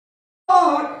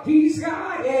God, He's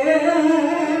got it.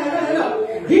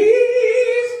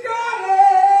 He's got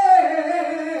it.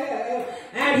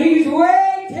 And He's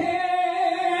waiting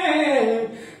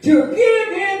to give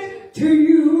it to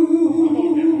you.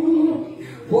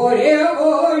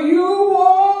 Whatever you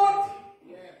want,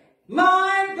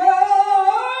 my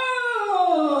God,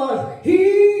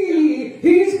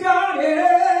 He's got it.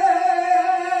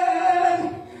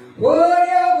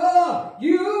 Whatever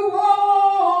you want,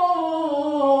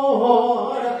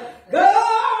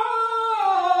 God,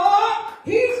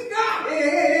 He's got it.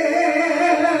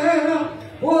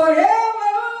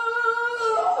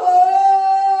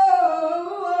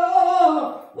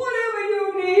 Whatever you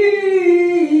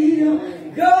need,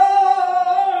 God,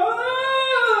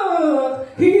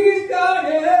 He's got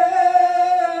it.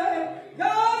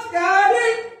 God's got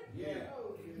it.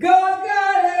 God's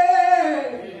got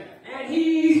it. And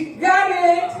He's got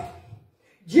it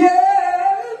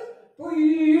just for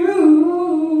you.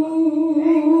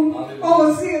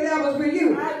 Oh, see, that was for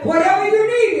you. Whatever you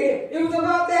needed, it was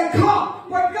about that car.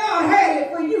 But God had it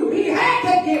for you. He had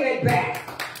to give it back.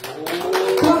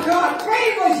 Because God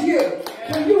favors you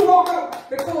when you walk up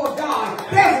before God.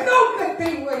 There's no good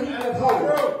thing where He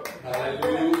withholds.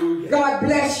 God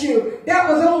bless you. That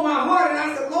was on my heart, and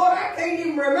I said, Lord, I can't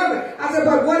even remember. I said,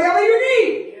 but whatever you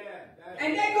need.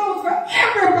 And that goes for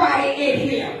everybody in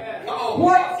here.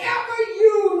 Whatever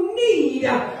you need,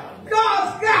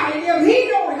 God's got it. If He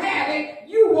don't have it,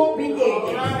 you won't be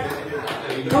getting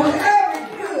it. Because every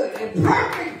good and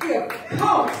perfect gift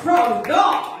comes from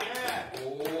God.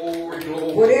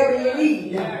 Whatever you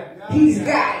need, He's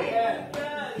got it.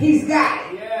 He's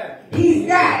got it. He's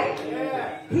got it.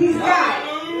 He's got it.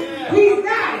 He's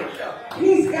got it.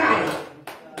 He's got it.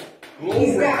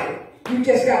 He's got it. You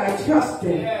just got to trust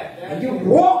Him. And you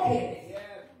walk in it.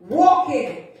 Walk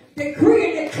in it.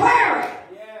 Decree and declare it.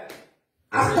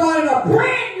 I started a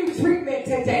brand new treatment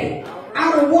today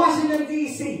out of Washington,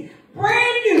 D.C.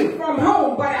 Brand new from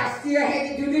home, but I still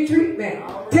had to do the treatment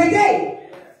today.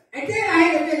 And then I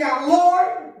had to figure out,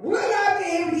 Lord, will I be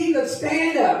able to even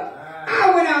stand up?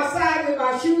 I went outside with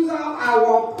my shoes off. I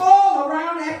walked all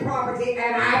around that property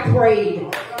and I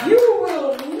prayed. You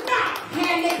will not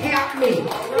handicap me.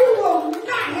 You will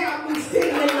not have me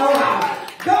sitting in no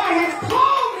house. God has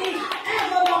called me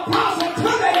as an apostle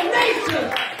to the nation,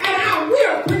 and I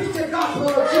will preach the gospel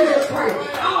of Jesus Christ.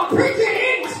 I'll preach it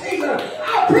in season.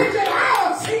 I'll preach it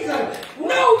out of season.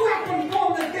 No weapon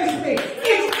formed against me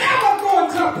is ever going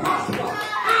to prosper.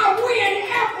 I win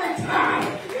every time.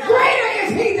 Greater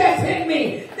is He that's in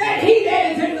me than he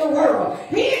that is in the world.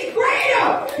 He's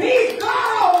greater. He's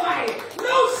God Almighty.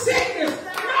 No sickness,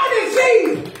 no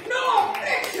disease, no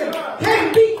affliction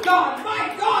can beat God.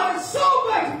 My God is so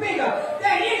much bigger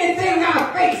than anything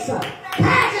I face.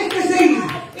 Passage disease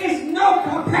is no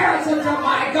comparison to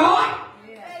my God.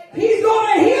 He's going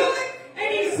to heal it,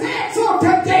 and He said so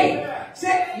today.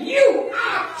 Said, I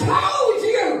told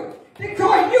you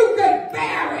because you could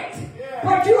bear it.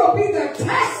 But you will be the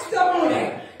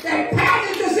testimony that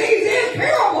passage disease is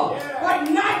curable, but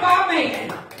not by man.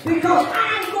 Because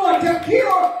I'm going to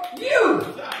cure you.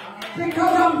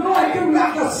 Because I'm going to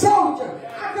like a soldier.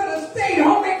 I could have stayed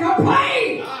home and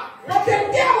complained. But the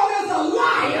devil is a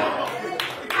liar.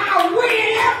 I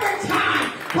win every time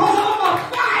because I'm a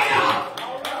fighter.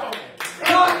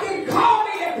 God didn't call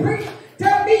me to preach to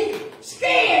be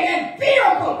scared and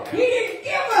fearful. He didn't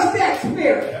give us that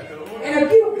spirit. And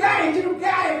if you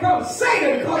got it from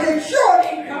Satan, because it sure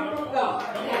didn't come from God.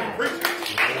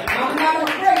 I'm not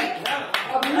afraid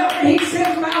of nothing He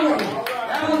sends my way.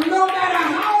 Because no matter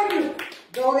how you,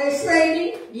 though they slay me,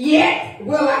 yet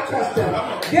will I trust Him.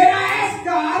 Then I asked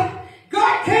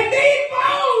God, can these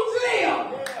bones live?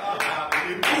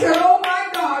 I said, oh my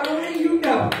God, only you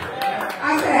know.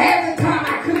 I said, half the time I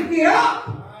couldn't get up.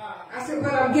 I said,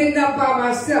 but I'm getting up by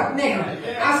myself now.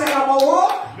 I said, I'm going to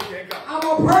walk, I'm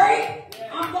going to pray,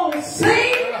 I'm going to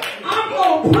sing, I'm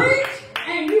going to preach,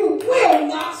 and you will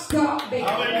not stop me.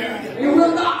 You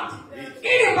will not.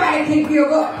 Anybody can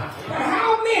give up. But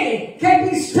how many can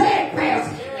be steadfast,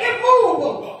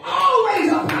 immovable,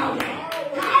 always abounding?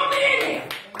 How many?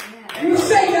 You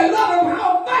say you love Him,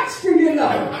 how much do you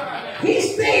love Him? He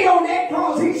stayed on that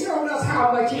cross. He showed us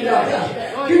how much He loved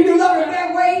us. Do you love Him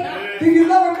that way? Do you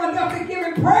love Him enough to give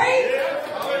Him praise?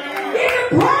 Give Him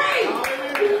praise.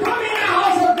 You come in the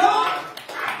house of God.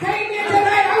 I came in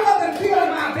tonight. I wasn't feeling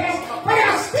my best, but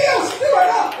I still stood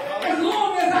up as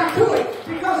long as I could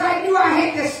because I knew I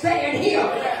had to stand here.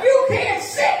 You can't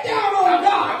sit down on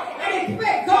God and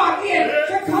expect God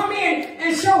to come in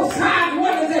and show signs,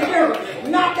 wonders, and miracles.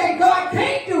 Not that God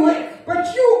can't do it,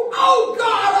 but you owe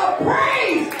God a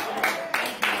praise.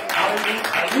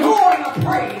 Lord, I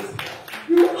praise.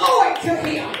 You owe it to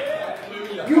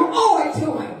him. You owe it to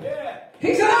him.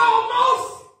 He said,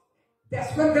 almost.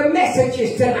 That's what the message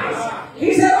is tonight.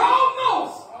 He said,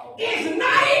 almost is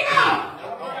not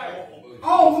enough.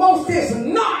 Almost is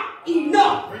not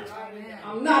enough.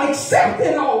 I'm not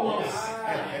accepting almost.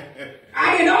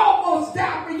 I didn't almost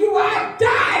die for you. I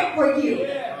died for you.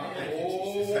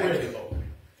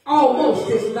 Almost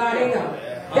is not enough.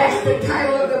 That's the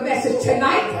title of the message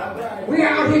tonight. We're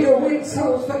out here to win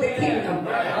souls for the kingdom.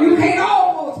 You can't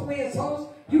almost win souls.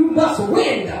 You must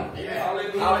win them.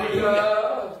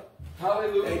 Hallelujah.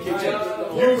 Hallelujah.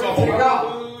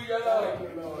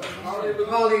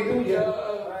 Hallelujah.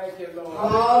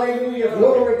 Hallelujah.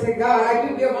 Glory to God. I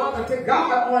do give honor to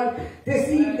God on this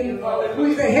evening,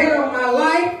 who's the head of my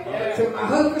life, to my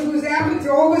husband who's absent,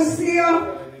 to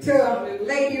overseer, to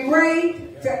Lady Ray,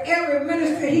 to every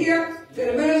minister here, to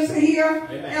the minister here,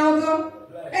 elder,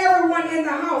 everyone in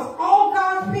the house, all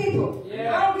God's people. I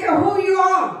don't care who you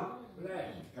are.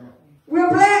 We're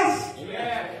blessed.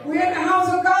 We're in the house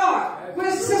of God.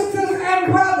 We're sisters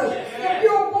and brothers. If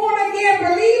you're a born again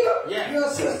believer, you're a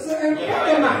sister and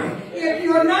brother of mine. If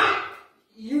you're not,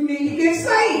 you need to get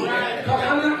saved. Because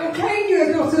I'm not going to claim you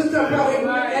as no sister and brother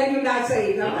and you're not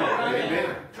saved.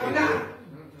 I'm not.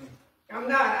 I'm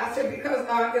not. I said, because if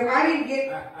I didn't get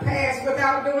past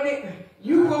without doing it,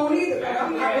 you won't either. But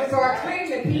I'm not going to start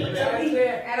claiming people to me.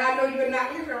 And I know you're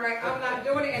not living right. I'm not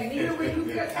doing it. And neither will you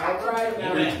get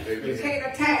attached to me. You can't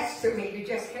attach to me. You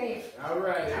just can't. All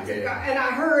right. And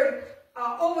I heard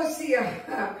overseer,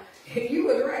 you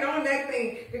was right on that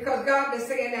thing, because God been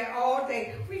saying that all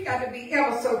day. We got to be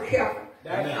ever so careful.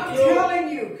 I'm telling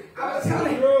you. I was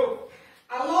telling you.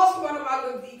 I lost one of my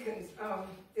little deacons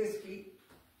this week.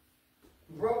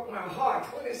 Broke my heart,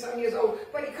 20-some years old,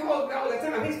 but he calls me all the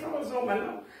time. His phone's on my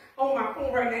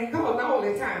phone right now. He calls me all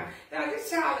the time. Now, this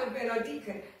child has been a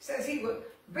deacon since he was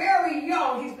very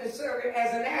young. He's been serving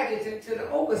as an adjutant to the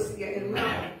overseer in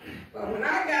Maryland. But when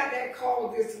I got that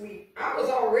call this week, I was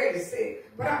already sick,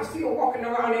 but I was still walking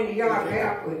around in the yard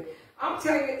barefoot. I'm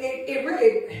telling you,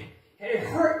 it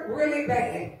hurt really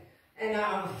bad. And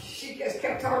she just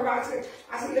kept talking about it.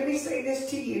 I said, let me say this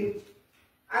to you.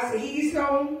 I said, he's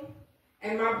gone.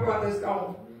 And my brother's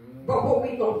gone. But what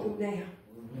we gonna do now?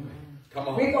 Come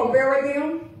on. We gonna bury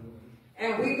them,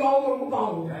 and we gonna move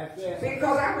on.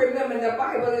 Because I remember in the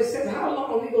Bible it says, how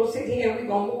long we gonna sit here and we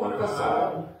gonna move on for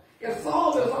Saul? If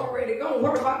Saul is already gone,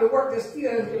 what about the work that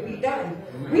still has to be done?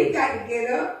 We got to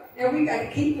get up, and we got to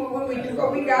keep moving. We do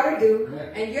what we got to do.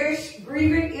 And yes,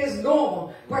 grieving is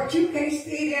normal, but you can't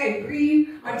stay there and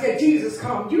grieve until Jesus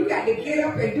comes. You got to get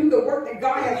up and do the work that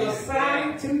God has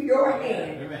assigned to your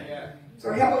hand. Amen.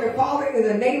 So, Heavenly Father, in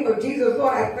the name of Jesus,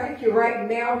 Lord, I thank you right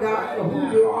now, God, for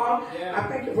who you are. I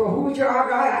thank you for who you are,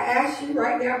 God. I ask you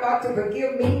right now, God, to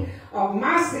forgive me of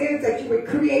my sins, that you would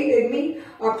create in me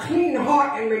a clean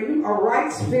heart and renew a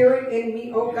right spirit in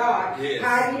me, oh God.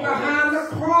 Hide me behind the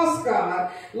cross,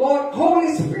 God. Lord,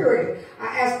 Holy Spirit,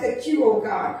 I ask that you, oh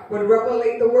God, would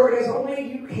revelate the word as only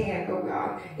you can, oh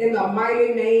God, in the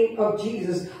mighty name of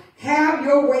Jesus. Have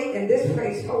your way in this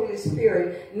place, Holy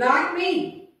Spirit. Not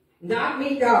me. Not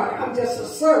me, God. I'm just a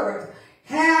servant.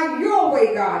 Have your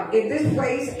way, God, in this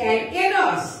place and in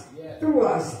us, through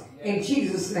us. In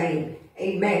Jesus' name,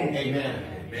 amen.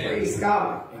 Amen. Praise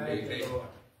God. Amen.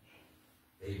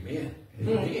 Amen.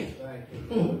 Amen.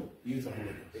 Amen. It's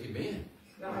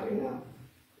not enough.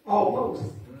 Almost.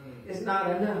 It's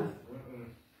not enough.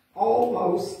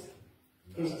 Almost.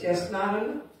 It's just not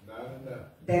enough.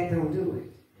 That don't do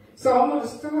it. So I'm going to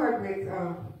start with...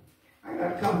 I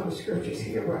got a couple of scriptures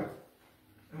here, but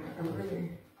I'm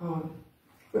really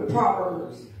with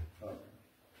Proverbs.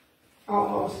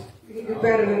 Almost. We can do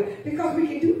better than, because we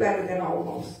can do better than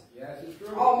almost. Yes, it's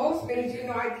true. Almost means, you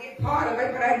know, I did part of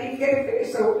it, but I didn't get it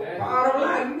finished. So bottom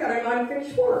line, you got an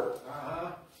unfinished work.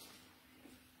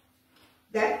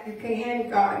 That you can't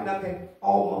hand God nothing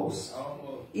almost.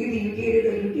 Either you did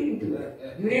it or you didn't do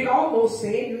it. You didn't almost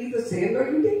sin, you either sinned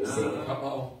or you didn't sin.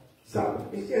 So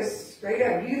it's just straight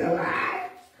up. You either lied,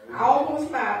 I almost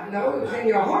lied. No, it was in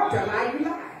your heart to lie, you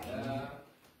lied.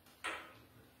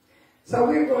 So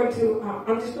we're going to,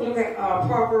 I'm just going to look at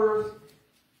Proverbs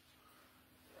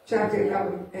chapter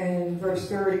 11 and verse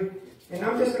 30. And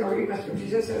I'm just going to read my scripture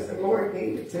just as the Lord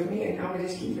gave it to me, and I'm going to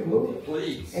just keep it moving.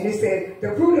 Please. And it said,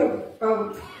 the fruit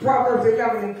of Proverbs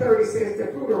 11 and 30 says, the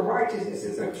fruit of righteousness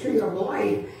is a tree of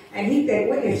life, and he that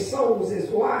winneth souls is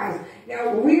wise.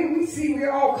 Now, we see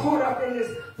we're all caught up in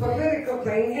this political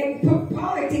thing, and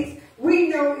politics, we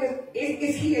know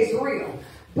is real.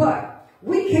 But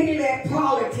we can't let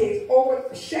politics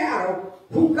overshadow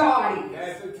who God is.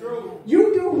 That's the truth.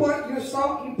 You do what you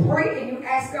saw, you pray and you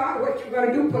ask God what you're going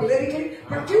to do politically,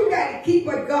 but you got to keep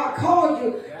what God called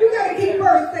you. You got to keep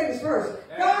first things first.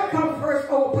 God comes first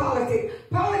over politics.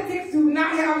 Politics do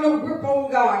not have no grip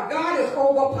on God. God is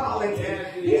over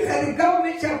politics. He said the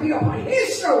government shall be upon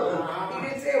his shoulder. He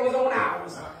didn't say it was on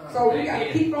ours. So we got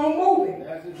to keep on moving.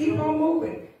 Keep on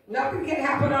moving. Nothing can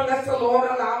happen unless the Lord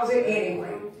allows it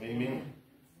anyway. Amen.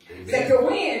 That to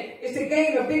win is to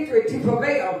gain a victory, to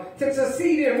prevail, to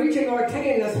succeed in reaching or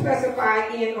attaining a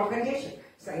specified end or condition.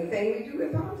 Same thing we do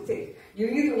in politics. You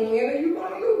either win or you're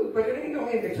going to lose, but it ain't no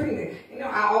in between it. You know,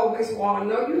 I always want to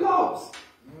know you lost.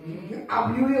 You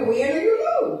either win or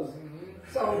you lose.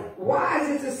 So wise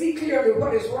is to see clearly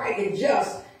what is right and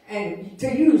just and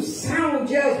to use sound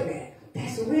judgment.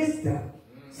 That's wisdom.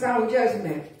 Sound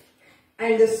judgment.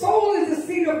 And the soul is the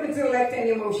seat of intellect and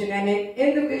emotion, and an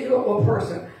individual or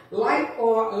person, life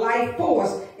or life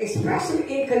force,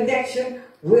 especially in connection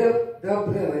with the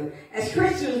blood. As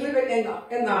Christians living in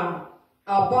a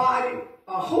body,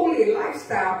 a holy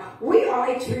lifestyle, we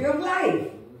are a tree of life.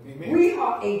 Amen. We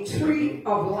are a tree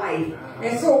of life.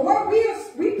 And so what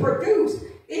we produce,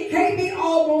 it can't be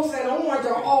almost an orange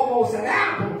or almost an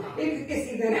apple.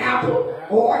 It's either an apple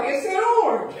or it's an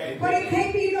orange. But it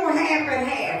can't be no half and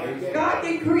half. God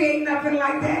didn't create nothing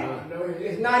like that.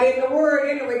 It's not in the word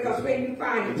anyway, because when you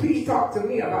find it, please talk to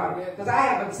me about it, because I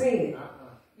haven't seen it.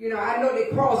 You know, I know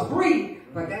they crossbreed,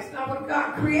 but that's not what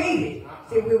God created.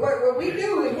 See, what we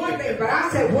do is one thing, but I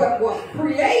said what was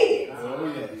created.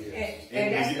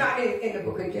 And that's not in the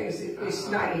book of Genesis. It's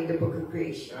not in the book of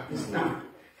creation. It's not.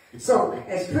 So,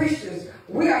 as Christians,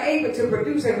 we are able to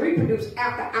produce and reproduce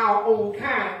after our own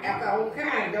kind. After our own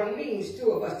kind don't mean it's two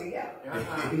of us together.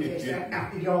 It's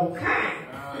after your own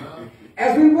kind.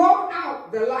 As we walk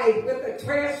out the life with a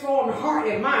transformed heart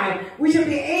and mind, we should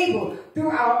be able,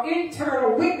 through our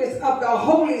internal witness of the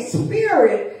Holy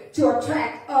Spirit, to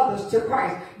attract others to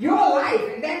Christ. Your life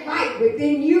and that light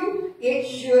within you, it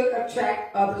should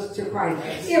attract others to Christ.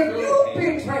 If you've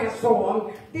been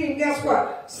transformed, then guess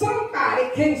what?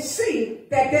 Somebody can see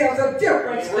that there's a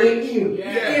difference in you.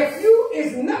 Yes. If you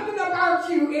is nothing about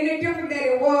you any different than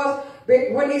it was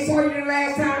when they saw you the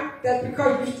last time, that's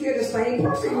because you're still the same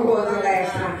person you was the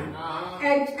last time.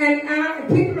 And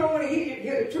people don't want to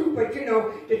hear the truth, but you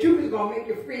know, the truth is going to make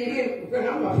you free when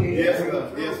I'm up here.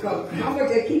 Yes, how much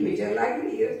they keep it just like it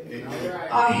is.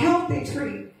 A healthy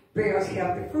tree bears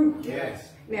healthy fruit. Yes.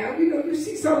 Now, you know, you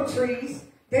see some trees,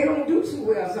 they don't do too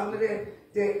well. Some of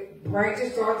the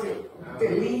branches start to, the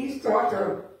leaves start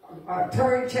to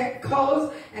turn check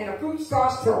colors, and the fruit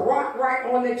starts to rot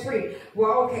right on the tree.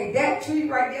 Well, okay, that tree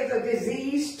right there is a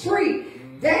diseased tree.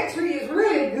 That tree is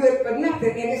really good for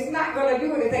nothing, and it's not going to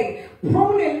do anything.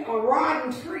 Pruning a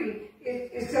rotten tree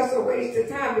is just a waste of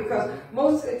time, because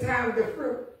most of the time the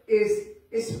fruit is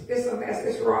a mess.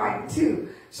 It's rotten too.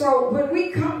 So when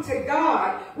we come to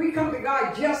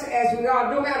God just as we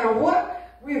are, no matter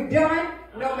what we've done,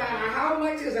 no matter how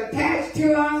much is attached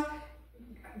to us.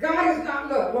 God is not,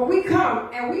 look, when we come,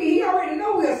 and He already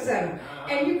knows we're a sinner,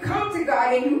 and you come to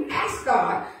God and you ask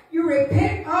God, you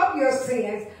repent of your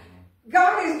sins,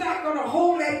 God is not going to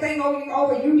hold that thing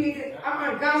over you did it.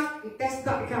 God, that's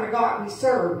not the kind of God we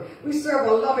serve. We serve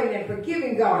a loving and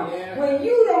forgiving God. Yeah. When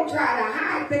you don't try to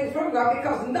hide things from God,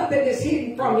 because nothing is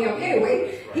hidden from Him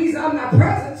anyway. He's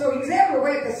omnipresent, so He's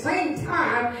everywhere at the same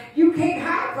time. You can't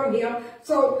hide from Him.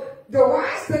 So the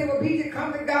wise thing would be to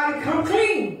come to God and come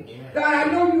clean. Yeah. God,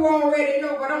 I know you already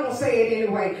know, but I'm going to say it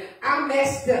anyway. I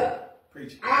messed up.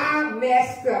 I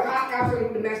messed up. I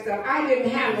absolutely messed up. I didn't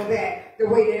handle that the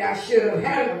way that I should have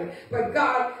handled it. But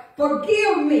God,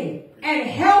 forgive me and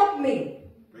help me.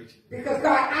 Because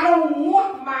God, I don't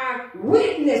want my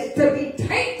witness to be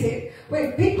tainted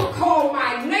when people call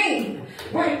my name.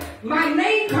 When my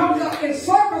name comes up in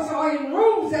circles or in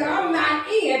rooms that I'm not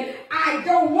in, I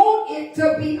don't want it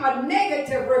to be a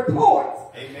negative report.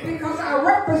 Amen. Because I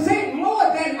represent more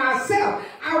than myself.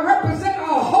 I represent a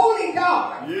holy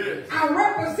God. Yes. I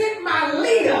represent my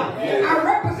leader. Yes. I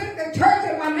represent the church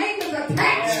that my name is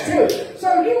attached to.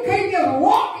 So you can't just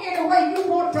walk in the way you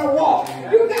want to walk.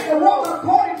 You got to walk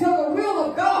according to the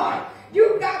will of God.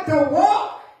 You got to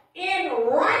walk in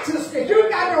righteousness. You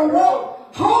got to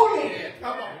walk holy.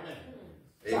 Come on.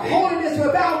 So holiness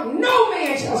without no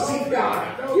man shall see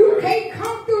God. You can't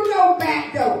come through no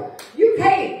back door. You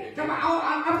can't.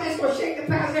 I'm just going to shake the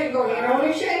pastor and go in on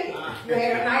and shake it. You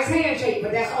had a nice handshake,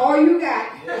 but that's all you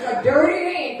got. It's a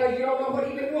dirty hand because you don't know what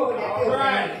he been doing with that filthy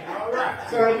hand. All right.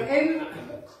 So,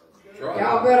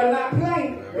 y'all better not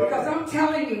play, because I'm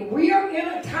telling you, we are in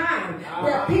a time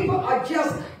where people are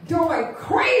just doing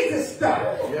crazy stuff.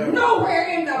 Nowhere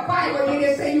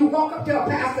you walk up to a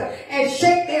pastor and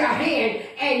shake their hand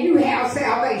and you have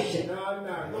salvation.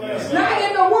 No. It's not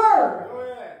in the word. Go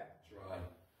ahead. That's right.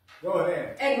 Go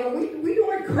ahead. And when we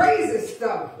doing crazy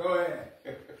stuff. Go ahead.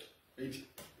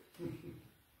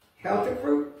 Healthy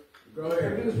fruit. Go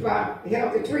ahead. Produced by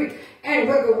healthy tree. And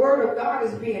where the word of God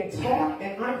is being taught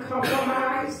and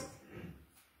uncompromised,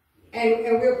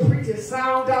 and we're preaching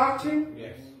sound doctrine,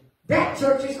 Yes. that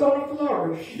church is going to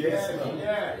flourish. Yes.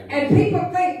 Yeah. And people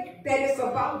think that it's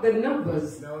about the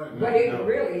numbers, No, it's not. but it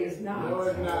really is not. No,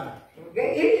 it's not. It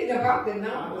isn't about the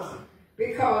numbers.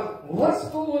 Because what's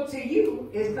full to you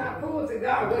is not full to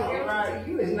God. What's empty to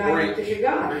you is not empty to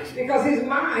God. Because his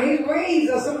mind, his ways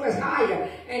are so much higher.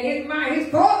 And his mind, his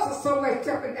thoughts are so much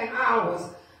different than ours.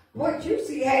 What you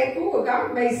see half full,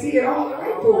 God may see it all the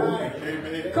way full.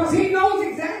 Right. Because he knows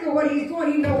exactly what he's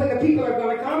doing. He knows when the people are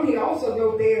going to come. He also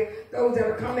knows those that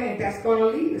are coming that's going to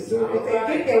leave as soon as they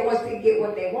get there, once they get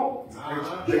what they want.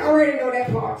 He already know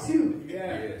that part too.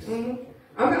 Yes.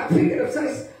 I'm not thinking of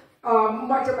such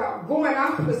much about going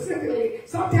out specifically.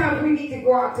 Sometimes we need to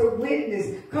go out to witness.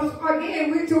 Because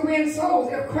again, we're to win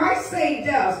souls. If Christ saved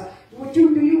us, do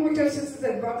you want your sisters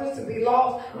and brothers to be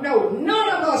lost? No, none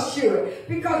of us should.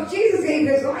 Because Jesus gave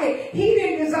his life. He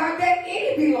didn't desire that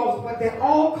any be lost, but that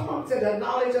all come to the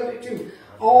knowledge of the truth.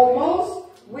 Almost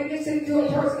witnessing to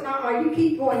a person, you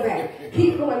keep going back.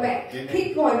 Keep going back.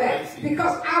 Keep going back.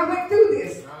 Because I went through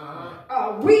this.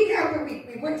 Week after week,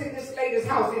 we went to this lady's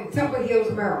house in Temple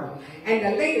Hills, Maryland. And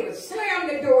the lady would slam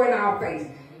the door in our face.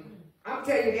 I'm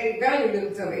telling you, that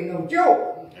evangelism ain't no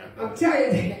joke. I'm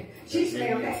telling you that. She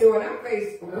slammed that door in our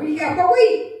face week after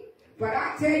week. But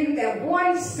I tell you that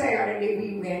one Saturday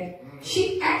we went,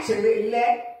 she actually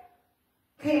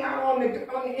came out in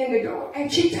the door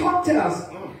and she talked to us.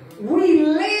 We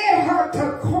led her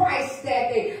to Christ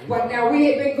that day. But now we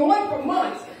had been going for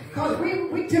months. Because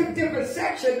we took different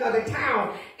sections of the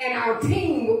town, and our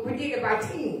team, we did it by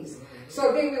teams.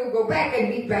 So then we would go back and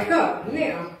meet back up.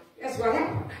 Now, that's what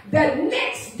happened. The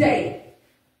next day,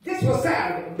 this was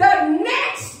Saturday, the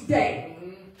next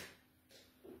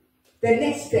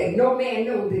day, no man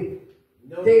knows the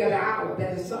day or the hour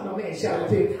that the Son of Man shall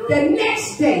appear. The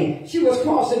next day, she was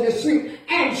crossing the street,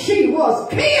 and she was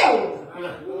killed.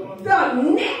 The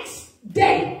next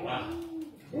day.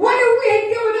 What if we had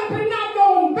given up and not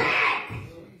gone back?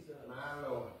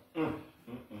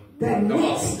 The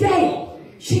next day,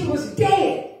 she was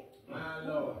dead.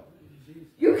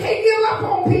 You can't give up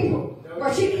on people.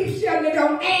 But she keeps shutting the door,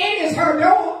 and it's her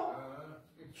door.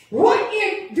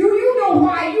 Do you know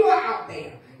why you are out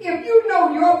there? If you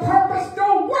know your purpose,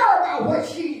 don't worry about what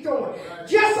she's doing.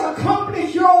 Just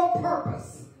accomplish your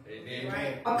purpose.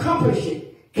 Accomplish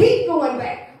it. Keep going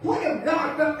back. What if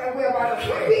God felt that way about us?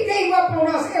 What if he gave up on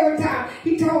us every time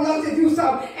he told us to do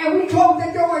something and we closed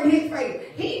the door in his face?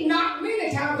 He knocked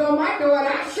many times on my door and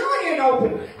I sure didn't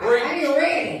open. I ain't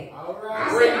ready. I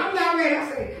said, I'm not ready. I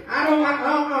said,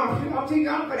 I'm too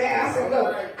young for that. I said,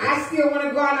 look, I still want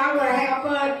to go out and I want to have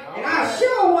fun. And I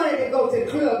sure wanted to go to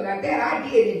the club. Now that I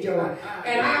did enjoy.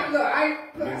 And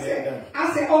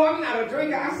I said, oh, I'm not a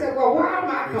drinker. I said, well, why am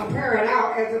I comparing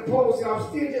out as opposed to I'm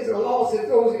still just a loss as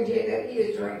those in here that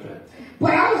is drinking?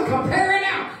 But I was comparing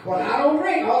out. Well, I don't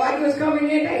drink. All I do is come in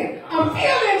here there. I'm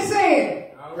feeling sin.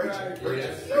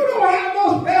 You don't have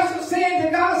no special sin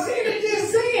to God. Sin is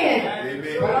just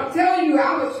sin. But I'm telling you,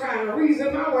 I was trying to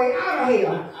reason my way out of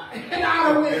hell. And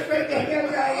I went straight to hell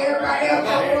like everybody else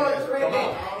was straight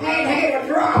there. Had a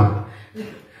drop.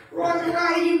 Roger,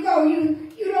 where do you go?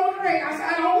 You don't drink. I said,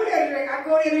 I don't want to drink. I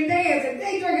go there to dance. And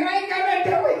they drink. I ain't got nothing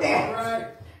to do with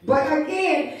that. But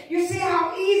again, you see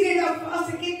how easy it is for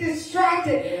us to get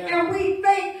distracted. And we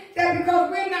think that because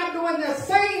we're not doing the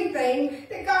same thing,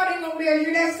 that God ain't going to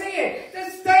measure that sin. The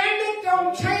standard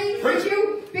don't change for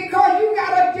you because you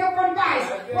got a different vice.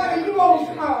 Whether you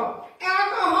on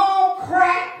alcohol,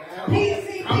 crack,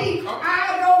 PCP,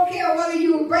 I don't care whether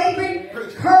you raping,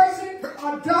 cursing,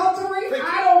 adultery,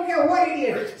 I don't care what it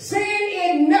is. Sin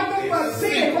is nothing but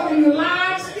sin. Whether you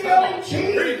lie, steal,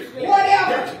 cheat,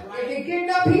 whatever. If you're getting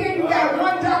up here, you got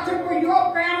one doctrine for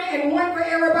your family and one for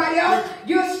everybody else,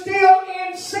 you're still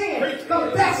in sin.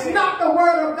 Because that's not the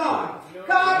word of God.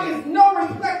 God is no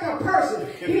respecter of person.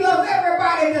 He loves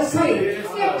everybody the same. If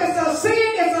it's a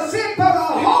sin for the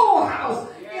whole house.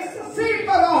 It's a sin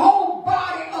for the whole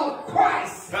body of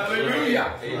Christ.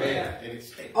 Hallelujah. Amen.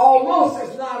 Almost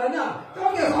is not enough.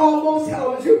 Don't just almost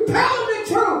tell them the truth. Tell them the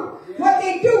truth. What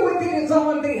they do with it is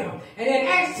on them. And in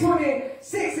Acts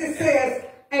 26 it says,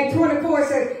 and 24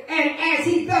 says, and as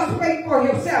he thus spake for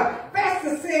himself, fast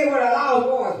Festus said with a loud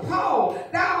voice, Paul,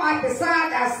 thou art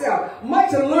beside thyself.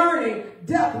 Much learning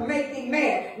doth make thee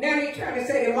mad. Now they're trying to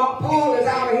say that Paul is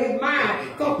out of his mind.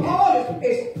 Because Paul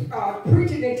is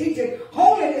preaching and teaching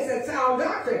holiness and sound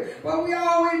doctrine. But we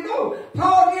always know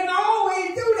Paul didn't always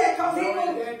do that because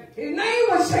his name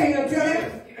was changed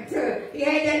until he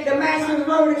had that Damascus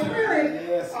Road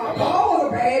experience. Paul was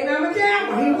a bad mamma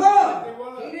jamma. He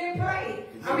was. He didn't play.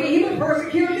 I mean, he was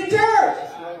persecuting the church.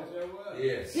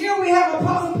 Yes. Here we have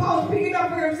Apostle Paul speaking up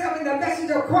for himself in the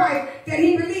message of Christ that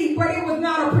he believed, but it was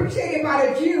not appreciated by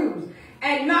the Jews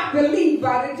and not believed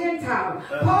by the Gentiles.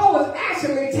 Paul was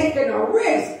actually taking a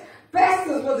risk.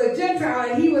 Festus was a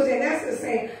Gentile, and he was in essence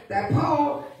saying that,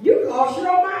 Paul, you lost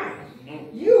your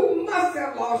mind. You must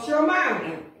have lost your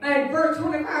mind. And verse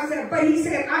 25 said, but he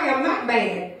said, I am not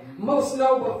mad, most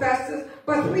noble Festus,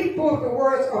 but speak forth the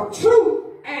words of truth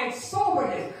and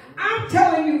soberness. I'm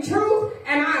telling you truth,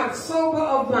 and I am sober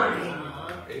of mind.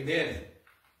 Amen.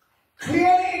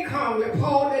 Clearly and calmly,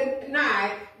 Paul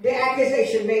denied the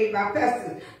accusation made by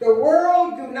Festus. The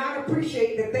world do not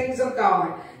appreciate the things of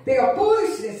God. They are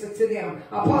foolishness to them.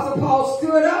 Apostle Paul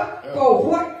stood up for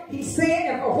what he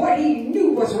said and for what he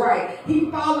knew was right.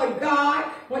 He followed God.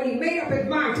 When he made up his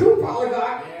mind to follow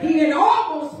God, he didn't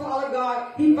almost follow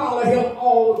God. He followed him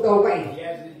all the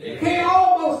way. You can't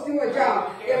almost do a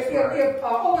job. If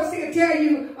overseer tell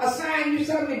you, assign you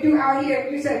something to do out here,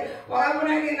 you say, well, I went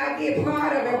out here and I did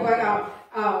part of it, but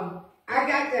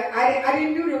I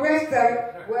didn't do the rest of it.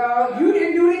 Well, you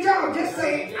didn't do the job. Just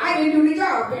say, I didn't do the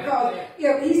job. Because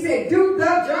if he said, do the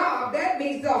job, that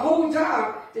means the whole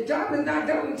job. The job is not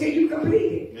done until you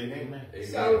complete it. Amen.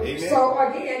 So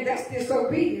again, that's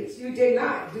disobedience. You did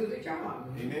not do the job.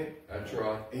 Amen. That's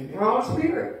right. Amen. Wrong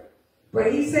spirit.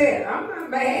 But he said, I'm not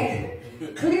mad.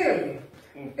 Clearly.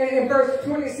 And in verse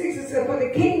 26, it says, for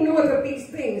the king knoweth of these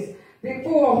things,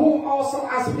 before whom also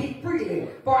I speak freely.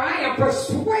 For I am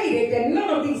persuaded that none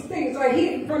of these things are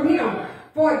hidden from him.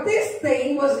 For this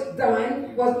thing was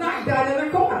not done in a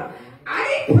corner.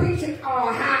 I didn't preach it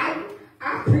hiding.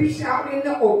 I preached out in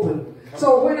the open.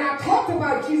 So when I talked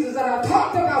about Jesus and I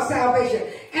talked about salvation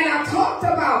and I talked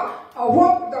about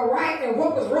what the right and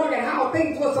what was wrong and how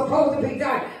things were supposed to be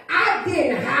done, I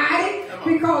didn't hide it,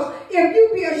 because if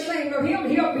you be ashamed of him,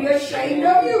 he'll be ashamed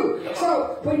of you.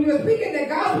 So when you're speaking the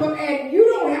gospel, and you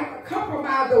don't have to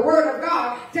compromise the word of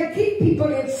God to keep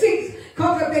people in seats,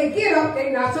 because if they get up,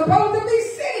 they're not supposed to be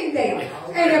sitting there.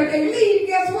 And if they leave,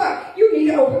 guess what? You need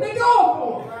to open the door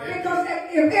for them. Because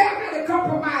if they're going to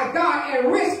compromise God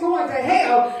and risk going to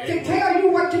hell to tell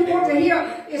you what you want to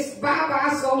hear, it's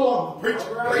bye-bye so long. Because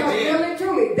really,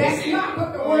 truly, that's not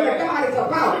what the word of God is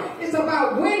about. It's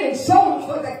about winning souls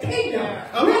for the kingdom.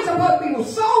 We're supposed to be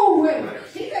soul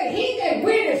winners. He said, he that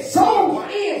winneth souls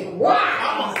is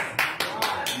wise.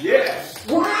 Yes.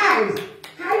 Wise.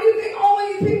 How do you think all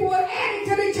these people were added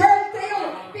to the church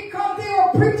daily? Because they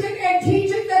were preaching and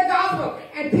teaching the gospel,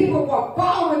 and people were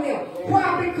following them.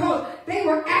 Why? Because they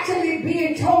were actually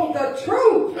being told the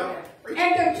truth.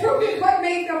 And the truth is what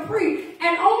made them free.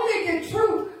 And only the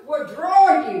truth will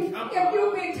draw you. If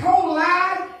you've been told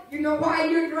lies, you know why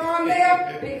you're drawn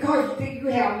there? Because you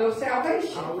have no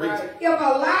salvation. If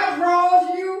a lie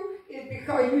draws you, it's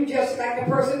because you just like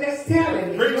the person that's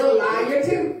telling you. You're a liar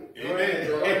too. Amen.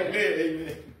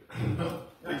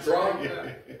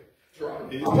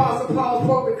 Apostle Paul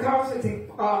spoke with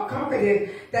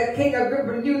confidence that King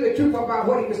Agrippa knew the truth about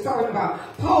what he was talking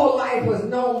about. Paul's life was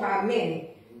known by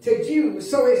many to Jews,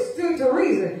 so it stood to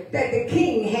reason that the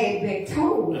king had been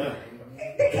told.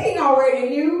 The king already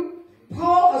knew.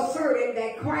 Paul asserted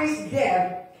that Christ's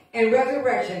death and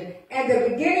resurrection and the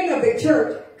beginning of the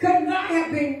church could not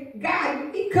have been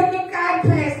gotten. He couldn't have gotten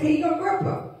past King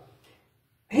Agrippa.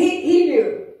 He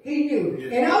knew. He knew.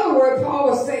 In other words, Paul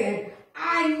was saying,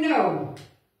 I know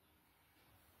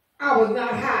I was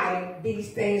not hiding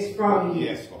these things from you.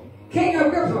 Yes. King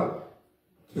Agrippa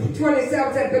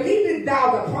 27 said, believest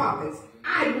thou the prophets?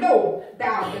 I know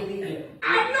thou believest.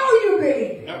 I know you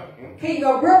believe it. King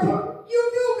Agrippa,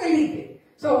 you do believe it.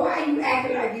 So why are you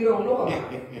acting like you don't know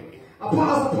about it?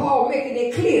 Apostle Paul making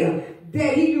it clear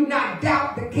that he do not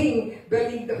doubt the king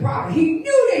believed the prophet. He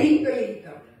knew that he believed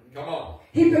them. Come on.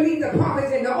 He believed the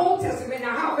prophets in the Old Testament.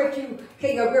 Now, how about you,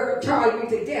 King Agrippa, charge me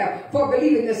to death for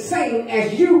believing the same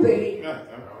as you believe? Now,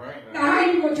 how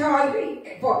you going to charge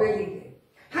me for believing?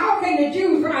 How can the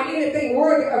Jews find anything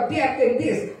worthy of death in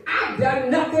this? I've done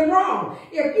nothing wrong.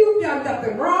 If you've done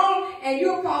nothing wrong and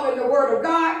you're following the word of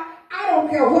God, I don't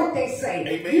care what they say.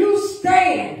 Amen. You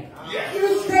stand. Yes.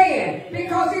 You stand.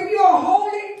 Because if you're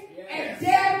holy, and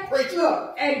death,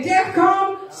 look, and death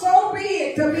come, so be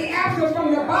it, to be absent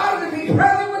from the body, to be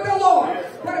present with the Lord.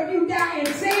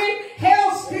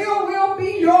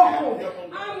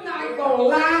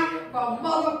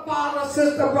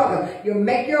 another brother. You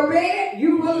make your bed,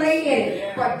 you will lay in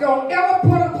it. But don't ever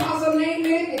put Apostle name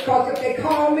in it, because if they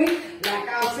call me, like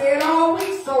I said all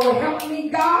week, so help me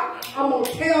God, I'm going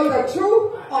to tell the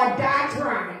truth or die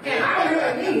trying. And I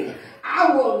really mean it.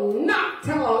 I will not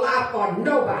tell a lie for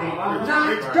nobody. I'm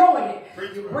not doing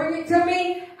it. You bring it to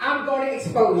me, I'm going to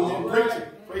expose you.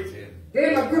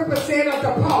 Then Agrippa said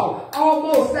unto Paul,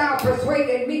 almost thou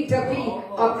persuaded me to be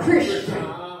a Christian.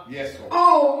 Yes,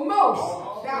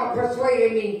 almost thou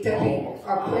persuaded me to be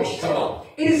a Christian.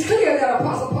 It is clear that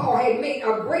Apostle Paul had made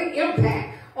a great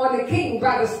impact on the king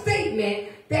by the statement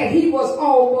that he was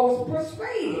almost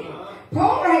persuaded.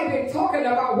 Paul had been talking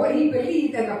about what he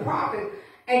believed in the prophet,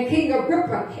 and King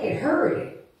Agrippa had heard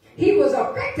it. He was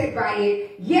affected by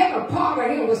it, yet a part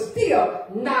of him was still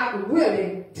not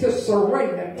willing to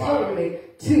surrender totally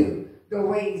to the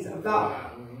ways of God.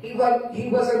 He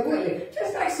wasn't willing.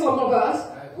 Just like some of us,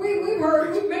 many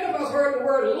of us heard the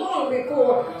word long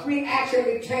before we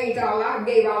actually changed our life,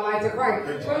 gave our life to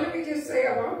Christ. So let me just say,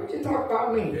 why would you talk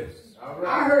about me?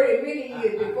 I heard it many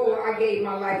years before I gave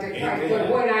my life to Christ, but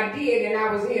when I did and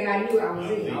I was in, I knew I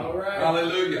was in.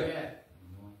 Hallelujah.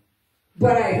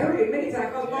 But I heard it many times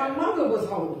because my mother was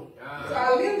holy. So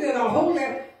I lived in a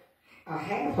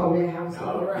half holy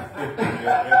household.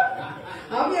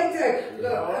 I'm just telling you,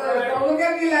 don't look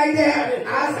at me like that.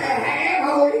 I said half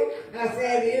holy. I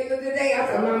said at the end of the day, I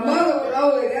said my mother was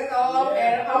holy. That's all.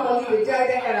 And I'm going to leave it judge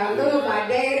that. And I love my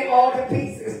daddy all to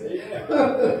pieces.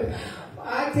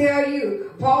 I tell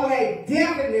you, Paul had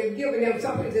definitely given them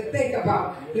something to think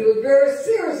about. He was very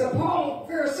serious,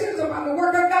 very serious about the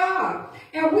work of God.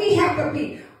 And we have to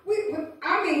be.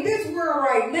 This world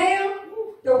right now,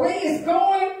 the way it's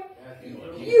going,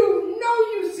 you know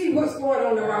you see what's going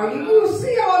on around you. You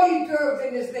see all these drugs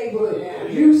in this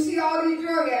neighborhood. You see all these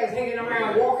drug addicts hanging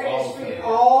around, walking the street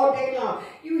all day long.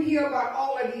 You hear about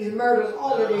all of these murders,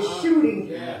 all of these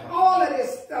shootings, all of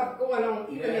this stuff going on,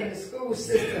 even in the school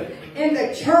system, in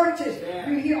the churches.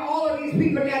 You hear all of these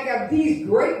people now got these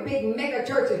great big mega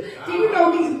churches. Do you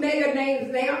know these mega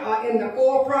names now are in the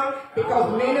forefront?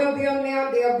 Because many of them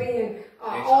now, they're being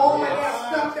all of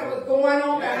that stuff that was going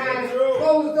on behind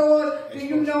closed doors. Do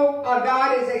you know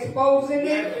God is exposing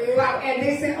it? And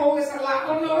they say, oh, it's a lie.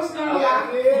 Oh, no, it's not a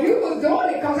lie. You was doing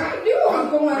it because I knew what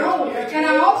was going on. And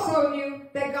I also knew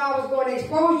that God was going to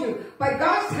expose you. But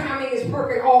God's timing is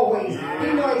perfect always.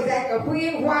 He knows exactly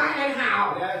when, why, and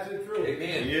how. That's the truth.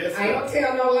 Amen. Yes, I ain't gonna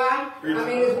tell no lie.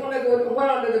 It's one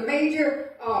of the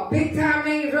major big time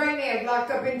names right now. Is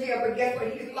locked up in jail. But guess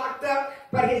what? He's locked up,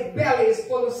 but his belly is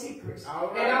full of secrets.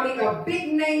 And a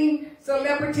big name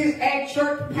celebrities and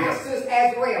church pastors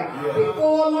as well.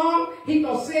 Before long, he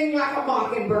gonna sing like a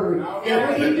mockingbird. And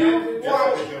when he do,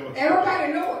 watch,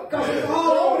 everybody know it because it's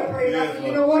all over the place. I said,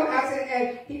 you know what? I said,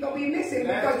 and he gonna be missing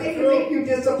because they can make you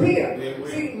disappear.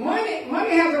 See, money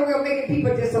has a way of making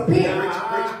people disappear.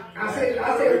 I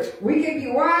said, we can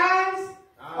be wise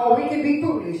or we can be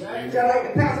foolish. Just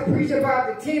like the pastor preached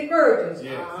about the 10 virgins.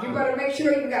 You better make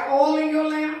sure you got oil in your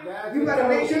lamp. You better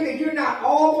make sure that you're not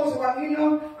almost,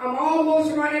 I'm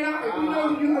almost running out.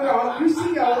 If you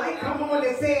see a light come on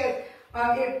that says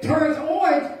it turns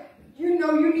orange,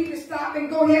 you need to stop and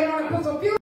go ahead on and put some fuel.